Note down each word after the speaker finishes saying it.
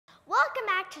Welcome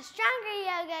back to Stronger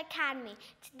Yoga Academy.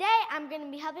 Today I'm going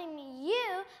to be helping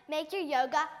you make your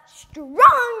yoga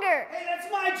stronger. Hey,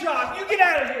 that's my job. You get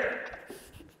out of here.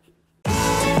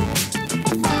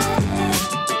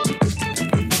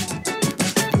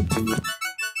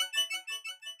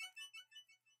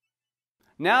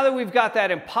 Now that we've got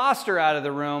that imposter out of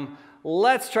the room,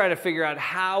 let's try to figure out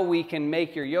how we can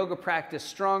make your yoga practice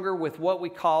stronger with what we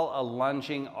call a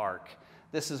lunging arc.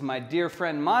 This is my dear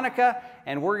friend Monica,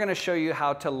 and we're going to show you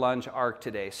how to lunge arc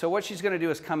today. So what she's going to do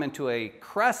is come into a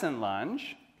crescent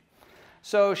lunge.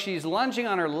 So she's lunging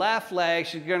on her left leg.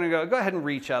 She's going to go ahead and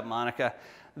reach up, Monica.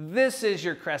 This is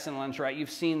your crescent lunge, right?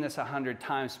 You've seen this 100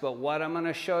 times, but what I'm going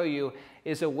to show you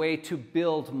is a way to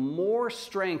build more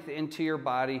strength into your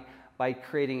body by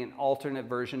creating an alternate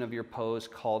version of your pose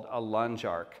called a lunge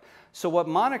arc. So what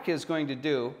Monica is going to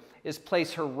do is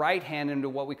place her right hand into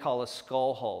what we call a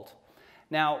skull hold.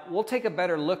 Now, we'll take a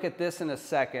better look at this in a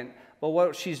second, but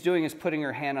what she's doing is putting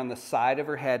her hand on the side of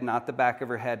her head, not the back of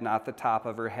her head, not the top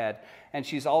of her head, and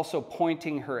she's also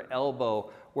pointing her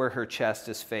elbow where her chest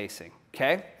is facing,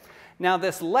 okay? Now,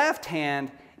 this left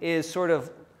hand is sort of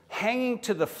hanging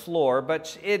to the floor,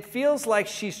 but it feels like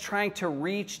she's trying to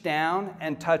reach down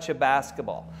and touch a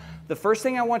basketball. The first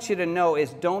thing I want you to know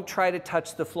is don't try to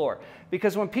touch the floor,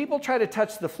 because when people try to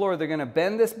touch the floor, they're going to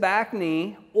bend this back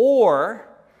knee, or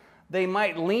they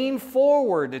might lean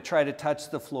forward to try to touch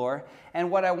the floor. And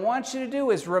what I want you to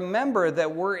do is remember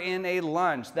that we're in a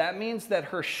lunge. That means that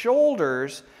her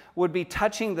shoulders would be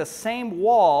touching the same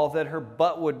wall that her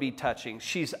butt would be touching.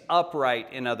 She's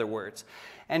upright, in other words.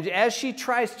 And as she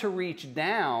tries to reach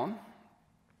down,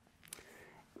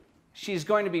 she's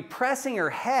going to be pressing her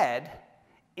head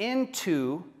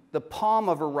into the palm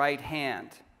of her right hand.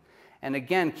 And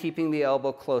again, keeping the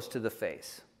elbow close to the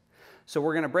face. So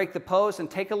we're going to break the pose and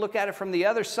take a look at it from the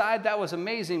other side. That was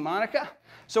amazing, Monica.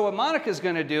 So what Monica's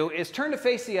going to do is turn to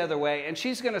face the other way, and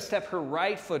she's going to step her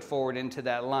right foot forward into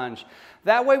that lunge.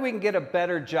 That way we can get a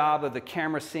better job of the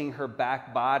camera seeing her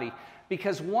back body.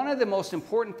 Because one of the most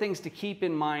important things to keep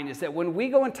in mind is that when we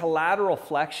go into lateral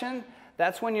flexion,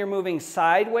 that's when you're moving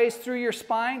sideways through your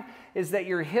spine, is that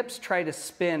your hips try to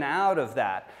spin out of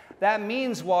that. That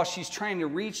means while she's trying to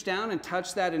reach down and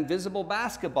touch that invisible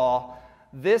basketball,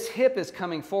 this hip is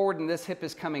coming forward and this hip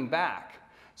is coming back.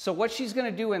 So what she's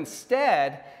going to do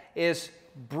instead is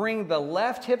bring the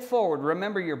left hip forward.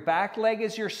 Remember, your back leg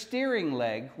is your steering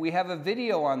leg. We have a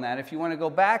video on that. If you want to go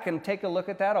back and take a look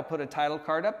at that, I'll put a title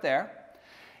card up there.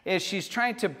 Is she's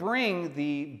trying to bring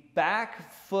the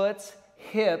back foot's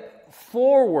hip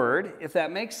forward, if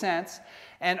that makes sense.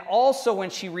 And also when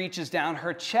she reaches down,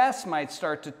 her chest might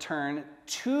start to turn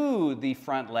to the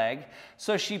front leg.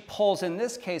 So she pulls, in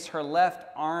this case, her left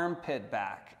armpit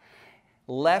back.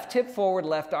 Left hip forward,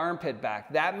 left armpit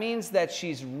back. That means that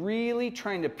she's really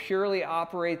trying to purely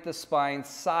operate the spine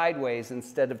sideways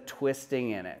instead of twisting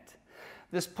in it.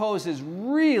 This pose is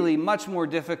really much more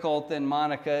difficult than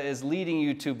Monica is leading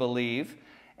you to believe.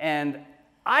 And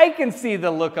I can see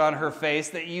the look on her face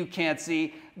that you can't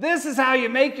see. This is how you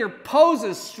make your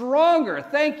poses stronger.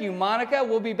 Thank you, Monica.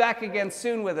 We'll be back again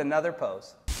soon with another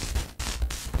pose.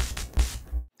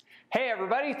 Hey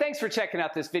everybody, thanks for checking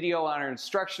out this video on our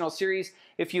instructional series.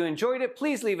 If you enjoyed it,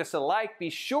 please leave us a like. Be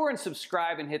sure and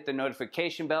subscribe and hit the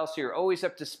notification bell so you're always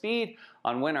up to speed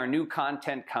on when our new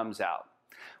content comes out.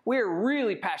 We're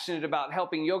really passionate about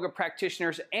helping yoga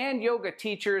practitioners and yoga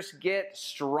teachers get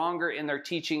stronger in their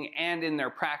teaching and in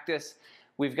their practice.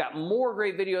 We've got more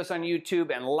great videos on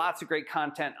YouTube and lots of great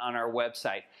content on our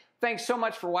website. Thanks so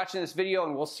much for watching this video,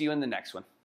 and we'll see you in the next one.